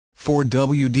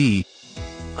4WD.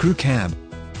 Crew Cab.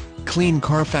 Clean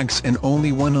Carfax and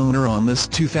only one owner on this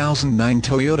 2009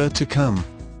 Toyota Tacoma.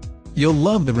 You'll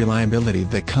love the reliability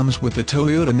that comes with the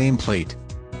Toyota nameplate.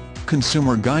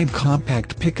 Consumer Guide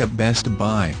Compact Pickup Best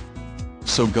Buy.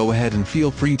 So go ahead and feel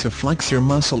free to flex your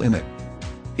muscle in it.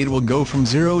 It will go from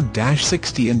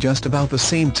 0-60 in just about the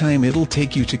same time it'll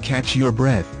take you to catch your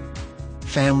breath.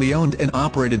 Family owned and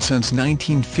operated since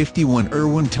 1951,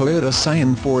 Irwin Toyota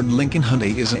Scion Ford Lincoln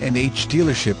Hyundai is an NH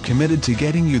dealership committed to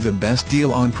getting you the best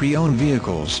deal on pre-owned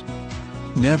vehicles.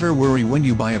 Never worry when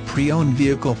you buy a pre-owned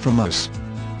vehicle from us.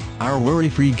 Our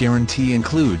worry-free guarantee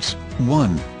includes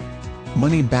 1.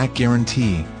 Money back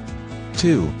guarantee.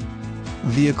 2.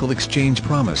 Vehicle exchange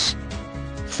promise.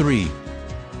 3.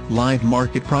 Live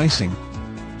market pricing.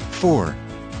 4.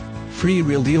 Free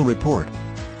real deal report.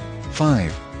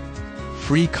 5.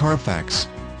 Free Carfax.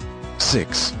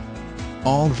 6.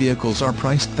 All vehicles are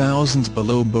priced thousands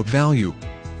below book value.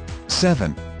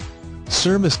 7.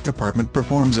 Service department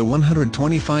performs a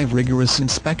 125 rigorous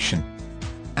inspection.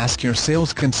 Ask your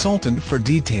sales consultant for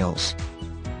details.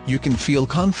 You can feel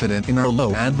confident in our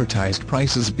low advertised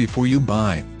prices before you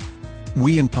buy.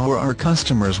 We empower our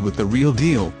customers with the real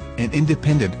deal, an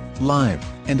independent, live,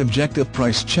 and objective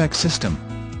price check system.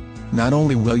 Not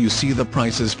only will you see the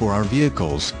prices for our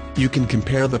vehicles, you can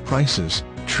compare the prices,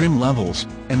 trim levels,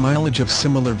 and mileage of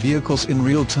similar vehicles in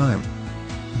real time.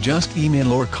 Just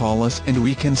email or call us and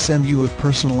we can send you a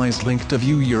personalized link to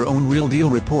view your own real deal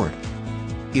report.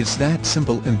 It's that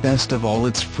simple, and best of all,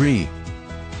 it's free.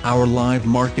 Our live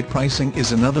market pricing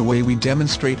is another way we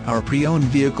demonstrate our pre-owned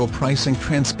vehicle pricing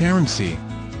transparency.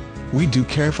 We do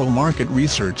careful market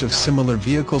research of similar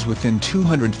vehicles within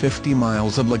 250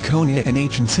 miles of Laconia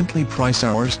NH and simply price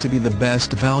ours to be the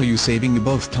best value, saving you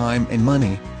both time and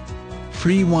money.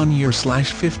 Free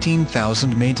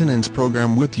 1-year/15,000 maintenance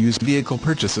program with used vehicle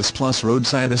purchases plus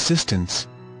roadside assistance.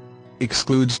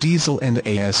 Excludes diesel and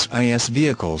ASIS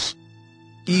vehicles.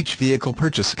 Each vehicle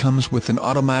purchase comes with an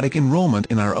automatic enrollment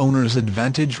in our Owner's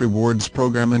Advantage Rewards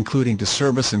program, including to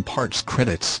service and parts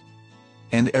credits.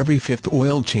 And every 5th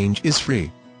oil change is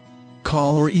free.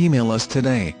 Call or email us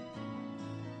today.